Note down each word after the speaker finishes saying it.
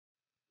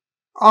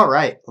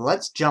Alright,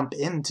 let's jump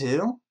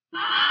into...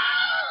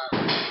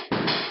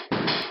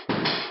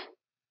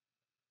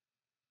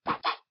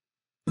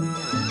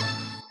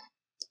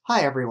 Hi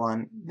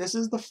everyone, this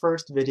is the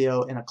first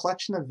video in a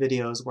collection of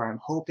videos where I'm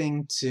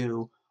hoping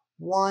to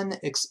 1.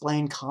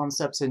 Explain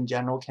concepts in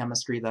general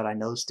chemistry that I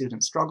know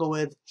students struggle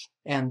with,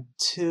 and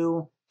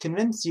 2.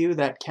 Convince you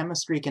that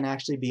chemistry can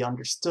actually be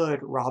understood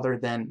rather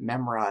than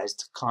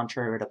memorized,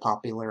 contrary to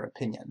popular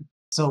opinion.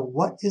 So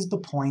what is the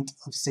point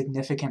of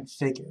significant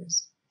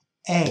figures?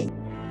 A.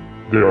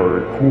 They are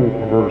a cruel,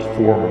 perverse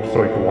form of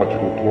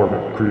psychological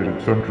torment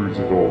created centuries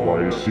ago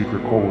by a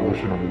secret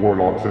coalition of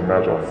warlocks and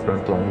magi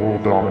bent on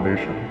world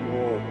domination.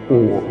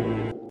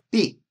 Or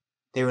B.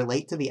 They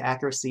relate to the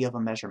accuracy of a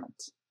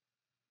measurement.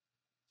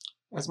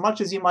 As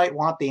much as you might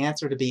want the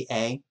answer to be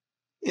A,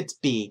 it's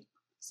B.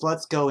 So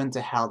let's go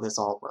into how this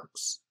all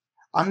works.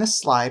 On this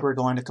slide, we're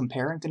going to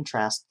compare and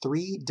contrast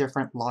 3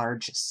 different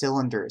large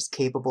cylinders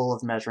capable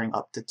of measuring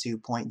up to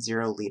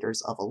 2.0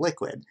 liters of a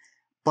liquid.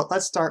 But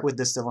let's start with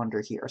the cylinder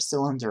here,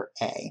 cylinder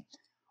A.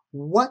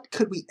 What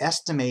could we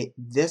estimate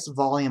this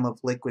volume of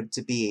liquid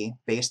to be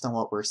based on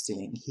what we're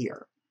seeing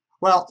here?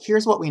 Well,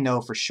 here's what we know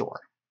for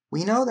sure.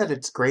 We know that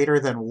it's greater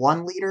than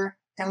 1 liter,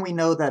 and we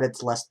know that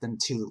it's less than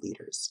 2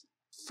 liters.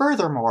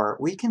 Furthermore,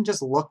 we can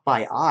just look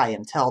by eye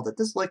and tell that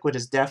this liquid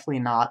is definitely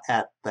not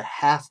at the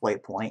halfway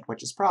point,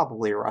 which is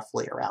probably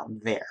roughly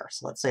around there.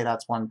 So let's say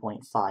that's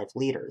 1.5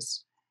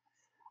 liters.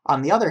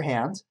 On the other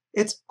hand,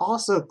 it's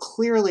also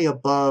clearly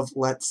above,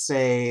 let's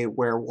say,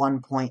 where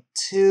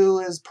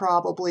 1.2 is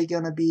probably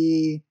going to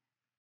be,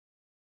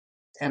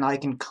 and I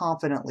can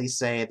confidently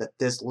say that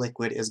this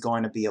liquid is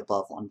going to be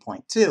above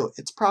 1.2.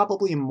 It's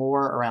probably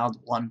more around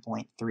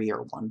 1.3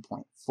 or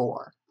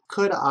 1.4.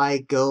 Could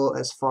I go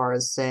as far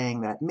as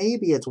saying that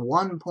maybe it's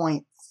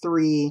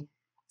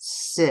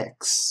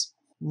 1.36?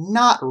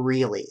 Not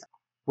really.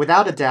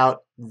 Without a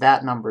doubt,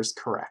 that number's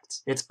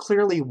correct. It's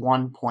clearly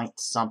 1 point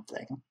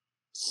something.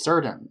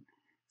 Certain.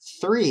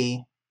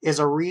 3 is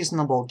a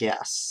reasonable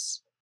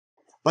guess.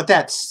 But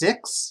that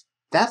 6?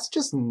 That's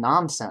just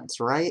nonsense,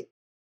 right?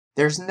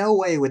 There's no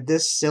way with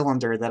this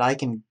cylinder that I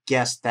can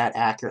guess that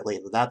accurately,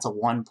 that that's a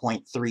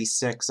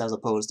 1.36 as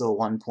opposed to a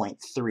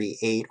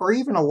 1.38, or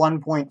even a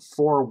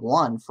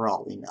 1.41 for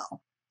all we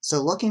know.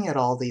 So looking at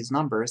all these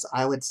numbers,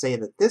 I would say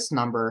that this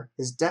number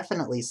is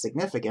definitely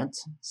significant,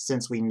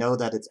 since we know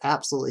that it's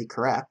absolutely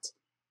correct.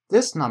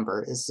 This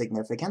number is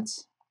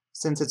significant,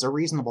 since it's a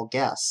reasonable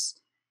guess.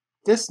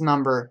 This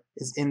number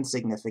is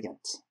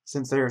insignificant,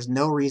 since there is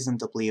no reason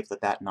to believe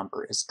that that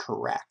number is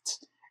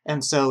correct.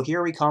 And so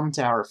here we come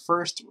to our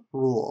first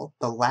rule.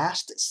 The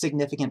last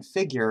significant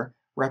figure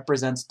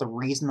represents the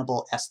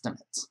reasonable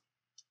estimate.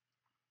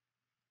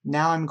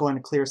 Now I'm going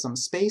to clear some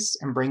space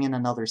and bring in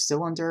another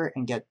cylinder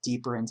and get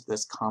deeper into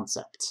this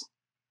concept.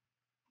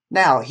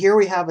 Now, here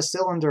we have a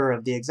cylinder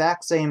of the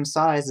exact same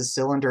size as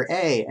cylinder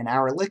A, and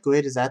our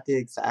liquid is at the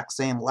exact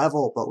same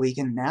level, but we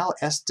can now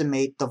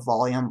estimate the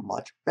volume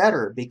much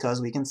better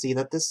because we can see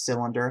that this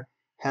cylinder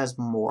has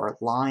more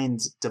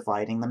lines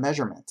dividing the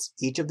measurements.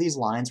 Each of these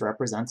lines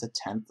represents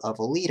 1/10 of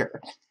a liter.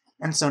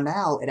 And so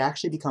now it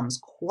actually becomes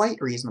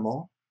quite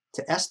reasonable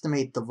to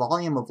estimate the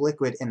volume of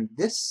liquid in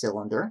this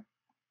cylinder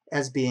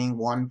as being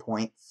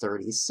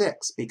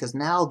 1.36, because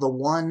now the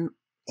 1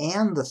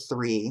 and the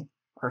 3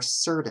 are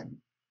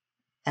certain,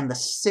 and the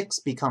 6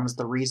 becomes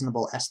the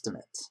reasonable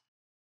estimate.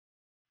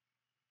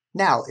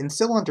 Now, in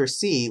cylinder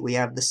C, we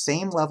have the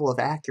same level of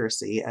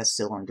accuracy as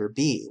cylinder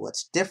B.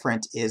 What's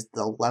different is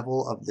the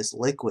level of this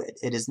liquid.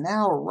 It is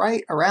now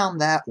right around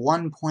that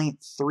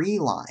 1.3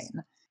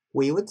 line.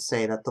 We would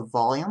say that the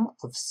volume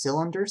of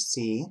cylinder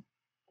C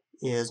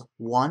is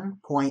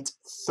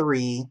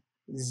 1.30.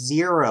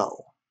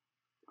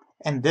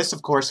 And this,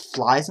 of course,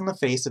 flies in the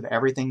face of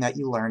everything that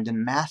you learned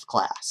in math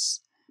class.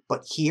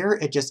 But here,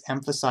 it just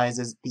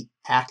emphasizes the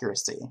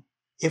accuracy.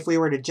 If we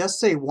were to just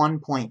say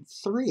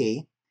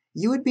 1.3,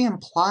 you would be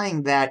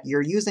implying that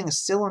you're using a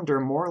cylinder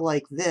more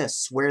like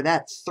this, where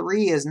that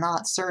 3 is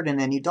not certain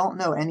and you don't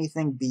know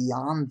anything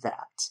beyond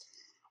that.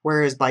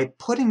 Whereas by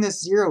putting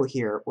this 0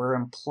 here, we're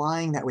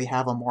implying that we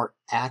have a more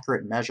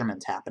accurate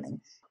measurement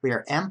happening. We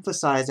are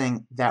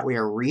emphasizing that we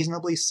are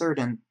reasonably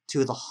certain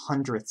to the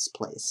 100ths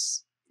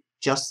place,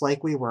 just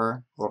like we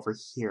were over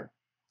here.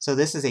 So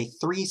this is a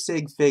 3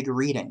 sig fig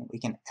reading. We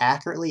can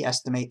accurately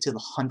estimate to the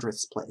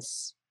 100ths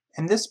place.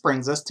 And this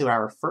brings us to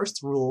our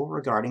first rule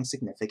regarding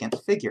significant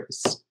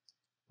figures.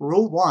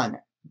 Rule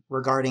 1,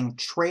 regarding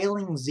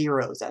trailing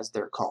zeros as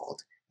they're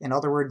called. In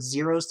other words,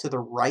 zeros to the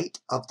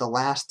right of the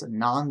last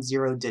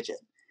non-zero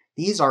digit.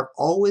 These are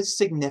always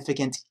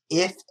significant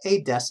if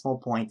a decimal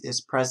point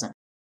is present.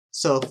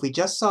 So if we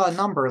just saw a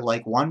number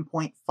like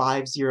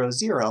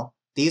 1.500,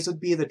 these would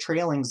be the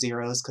trailing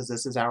zeros because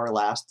this is our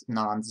last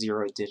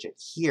non-zero digit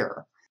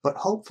here. But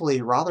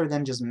hopefully, rather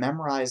than just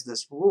memorize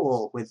this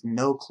rule with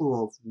no clue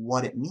of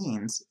what it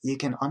means, you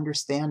can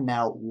understand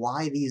now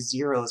why these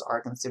zeros are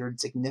considered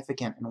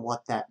significant and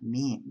what that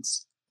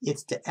means.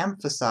 It's to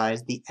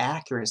emphasize the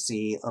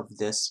accuracy of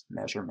this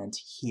measurement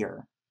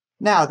here.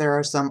 Now, there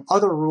are some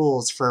other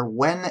rules for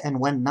when and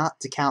when not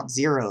to count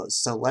zeros,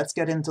 so let's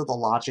get into the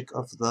logic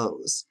of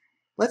those.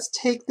 Let's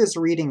take this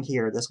reading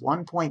here, this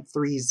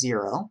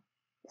 1.30,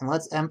 and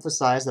let's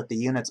emphasize that the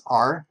units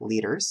are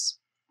liters,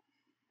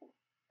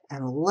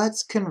 and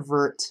let's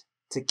convert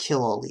to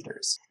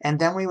kiloliters. And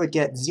then we would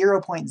get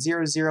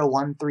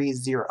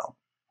 0.00130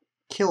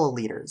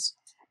 kiloliters.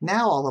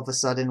 Now, all of a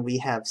sudden, we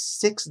have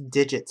 6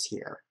 digits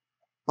here.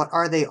 But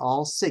are they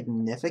all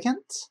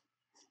significant?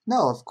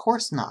 No, of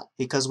course not,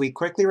 because we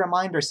quickly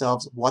remind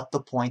ourselves what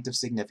the point of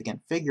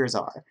significant figures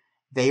are.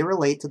 They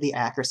relate to the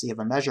accuracy of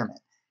a measurement.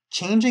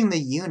 Changing the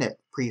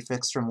unit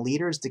prefix from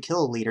liters to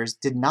kiloliters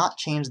did not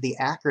change the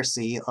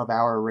accuracy of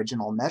our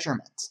original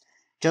measurements.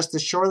 Just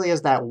as surely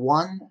as that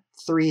 1,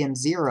 3, and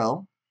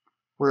 0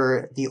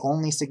 were the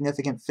only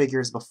significant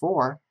figures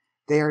before,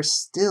 they are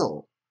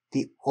still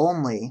the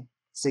only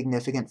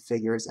significant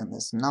figures in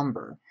this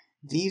number.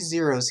 These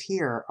zeros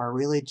here are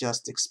really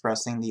just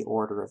expressing the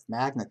order of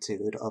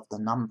magnitude of the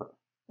number.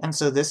 And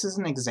so this is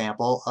an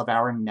example of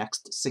our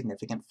next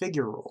significant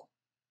figure rule.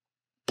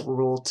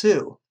 Rule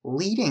 2.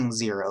 Leading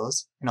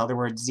zeros, in other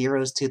words,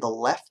 zeros to the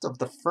left of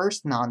the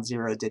first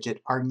non-zero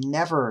digit, are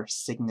never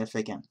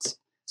significant.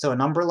 So a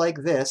number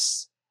like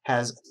this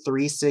has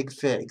 3 sig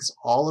figs.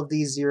 All of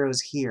these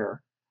zeros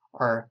here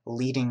are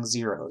leading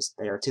zeros.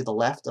 They are to the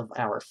left of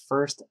our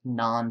first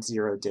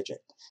non-zero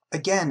digit.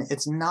 Again,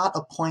 it's not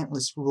a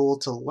pointless rule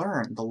to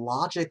learn. The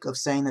logic of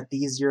saying that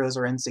these zeros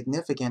are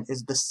insignificant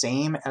is the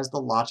same as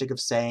the logic of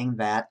saying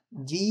that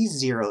these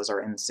zeros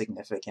are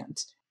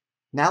insignificant.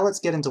 Now let's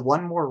get into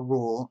one more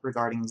rule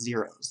regarding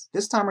zeros.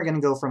 This time we're going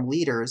to go from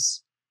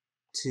liters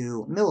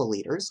to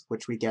milliliters,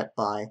 which we get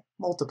by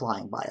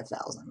multiplying by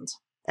 1,000.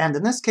 And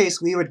in this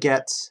case, we would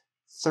get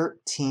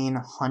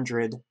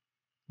 1,300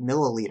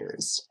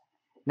 milliliters.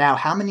 Now,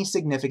 how many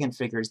significant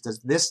figures does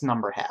this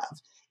number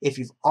have? If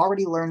you've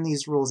already learned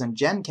these rules in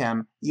Gen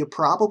Chem, you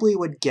probably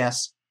would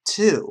guess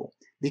 2,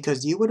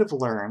 because you would have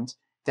learned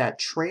that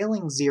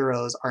trailing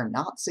zeros are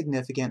not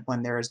significant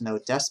when there is no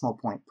decimal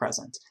point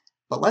present.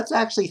 But let's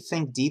actually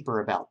think deeper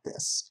about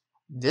this.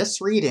 This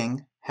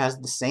reading has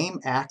the same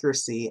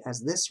accuracy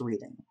as this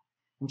reading.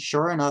 And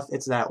sure enough,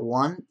 it's that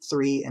 1,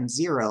 3, and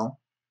 0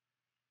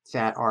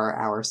 that are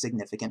our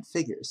significant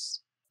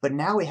figures. But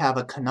now we have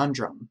a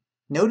conundrum.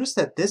 Notice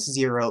that this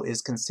 0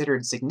 is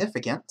considered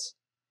significant,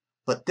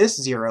 but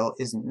this 0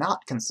 is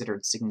not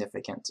considered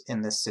significant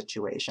in this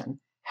situation.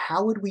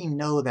 How would we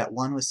know that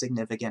one was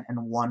significant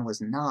and one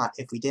was not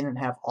if we didn't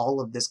have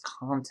all of this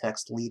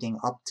context leading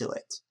up to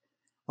it?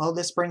 Well,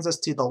 this brings us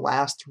to the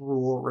last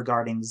rule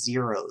regarding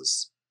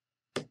zeros.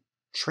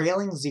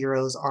 Trailing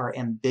zeros are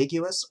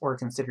ambiguous or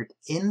considered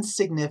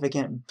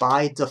insignificant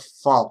by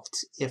default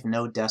if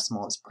no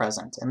decimal is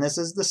present. And this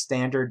is the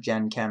standard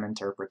Gen Chem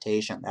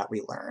interpretation that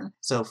we learn.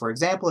 So for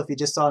example, if you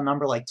just saw a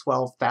number like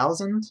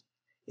 12,000,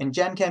 in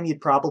Gen Chem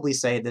you'd probably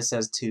say this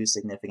has 2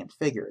 significant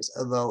figures.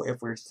 Although if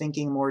we're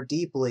thinking more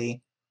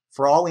deeply,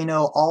 for all we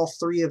know, all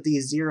 3 of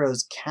these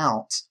zeros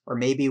count, or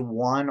maybe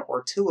 1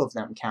 or 2 of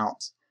them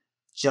count,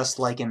 just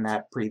like in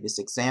that previous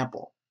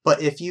example. But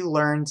if you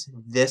learned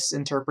this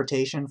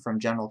interpretation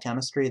from general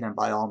chemistry, then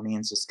by all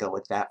means just go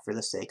with that for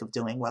the sake of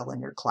doing well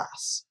in your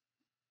class.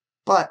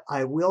 But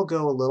I will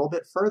go a little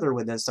bit further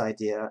with this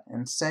idea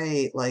and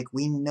say, like,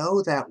 we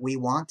know that we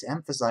want to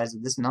emphasize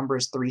that this number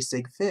is 3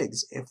 sig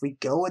figs. If we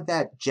go with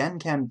that Gen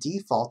Chem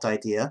default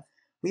idea,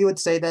 we would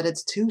say that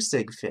it's 2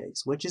 sig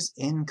figs, which is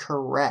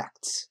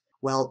incorrect.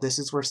 Well, this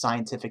is where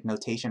scientific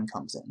notation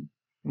comes in.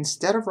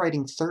 Instead of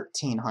writing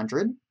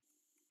 1,300,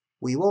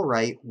 we will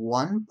write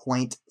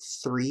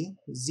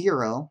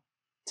 1.30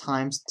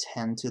 times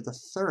 10 to the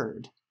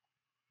third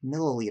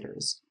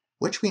milliliters,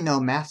 which we know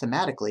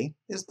mathematically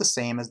is the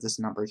same as this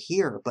number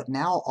here, but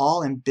now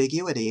all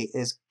ambiguity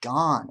is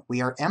gone.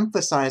 We are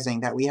emphasizing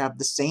that we have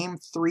the same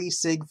 3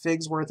 sig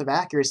figs worth of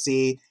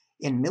accuracy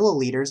in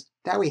milliliters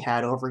that we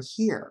had over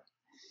here.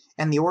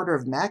 And the order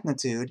of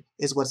magnitude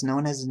is what's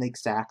known as an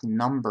exact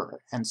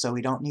number, and so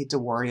we don't need to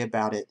worry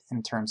about it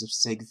in terms of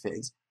sig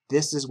figs.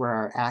 This is where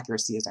our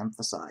accuracy is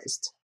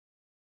emphasized.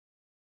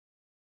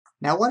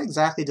 Now, what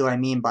exactly do I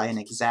mean by an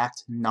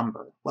exact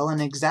number? Well,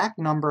 an exact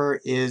number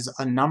is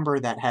a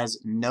number that has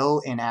no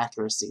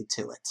inaccuracy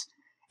to it.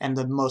 And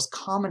the most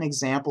common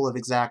example of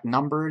exact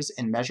numbers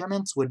in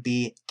measurements would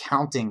be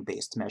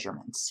counting-based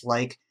measurements.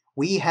 Like,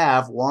 we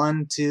have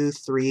 1, 2,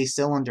 3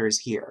 cylinders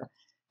here.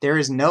 There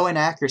is no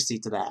inaccuracy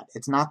to that.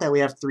 It's not that we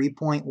have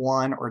 3.1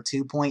 or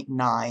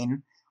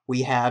 2.9.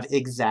 We have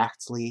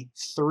exactly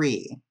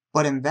 3.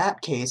 But in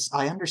that case,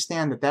 I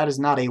understand that that is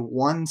not a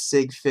 1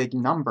 sig fig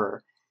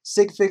number.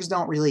 Sig figs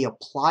don't really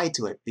apply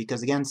to it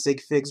because, again,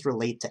 sig figs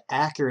relate to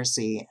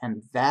accuracy,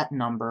 and that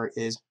number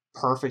is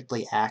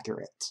perfectly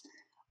accurate.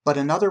 But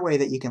another way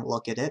that you can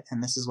look at it,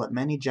 and this is what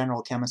many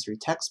general chemistry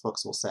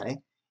textbooks will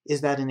say,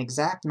 is that an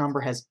exact number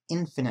has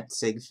infinite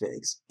sig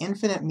figs.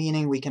 Infinite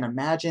meaning we can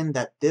imagine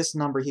that this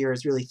number here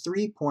is really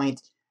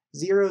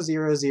 0,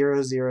 0,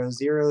 0, 0, 0,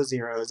 0,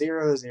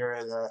 0,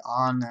 0,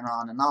 on and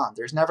on and on.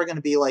 There's never going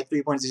to be like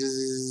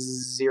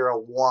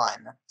 3.01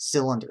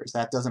 cylinders.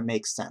 That doesn't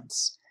make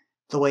sense.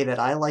 The way that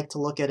I like to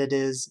look at it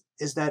is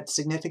that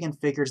significant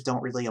figures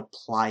don't really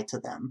apply to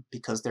them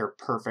because they're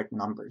perfect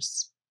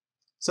numbers.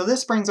 So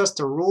this brings us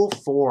to Rule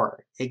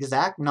 4.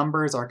 Exact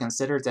numbers are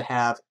considered to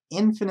have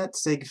infinite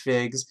sig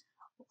figs,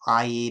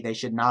 i.e. they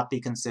should not be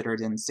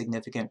considered in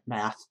significant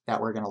math that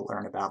we're going to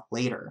learn about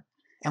later.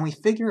 And we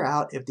figure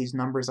out if these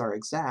numbers are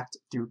exact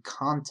through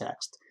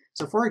context.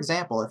 So for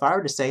example, if I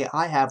were to say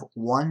I have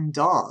one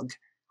dog,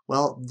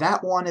 well,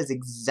 that one is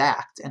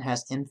exact and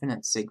has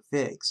infinite sig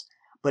figs.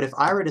 But if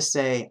I were to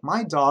say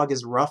my dog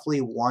is roughly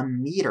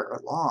 1 meter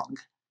long,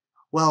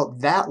 well,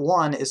 that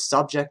one is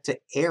subject to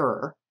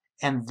error,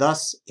 and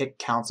thus it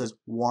counts as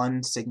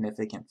one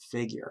significant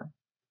figure.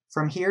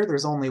 From here,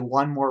 there's only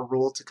one more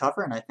rule to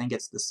cover, and I think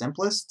it's the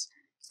simplest.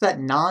 It's that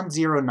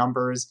non-zero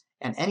numbers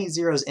and any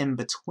zeros in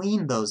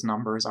between those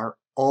numbers are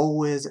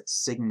always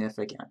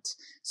significant.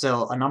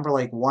 So a number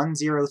like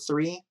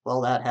 103,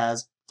 well, that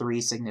has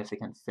 3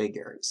 significant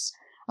figures.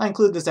 I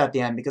include this at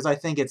the end because I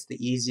think it's the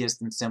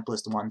easiest and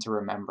simplest one to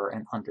remember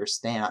and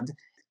understand.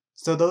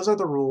 So those are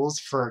the rules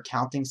for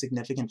counting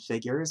significant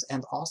figures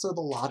and also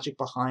the logic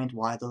behind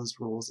why those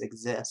rules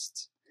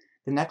exist.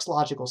 The next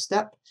logical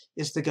step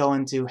is to go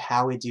into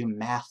how we do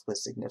math with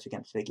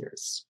significant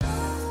figures.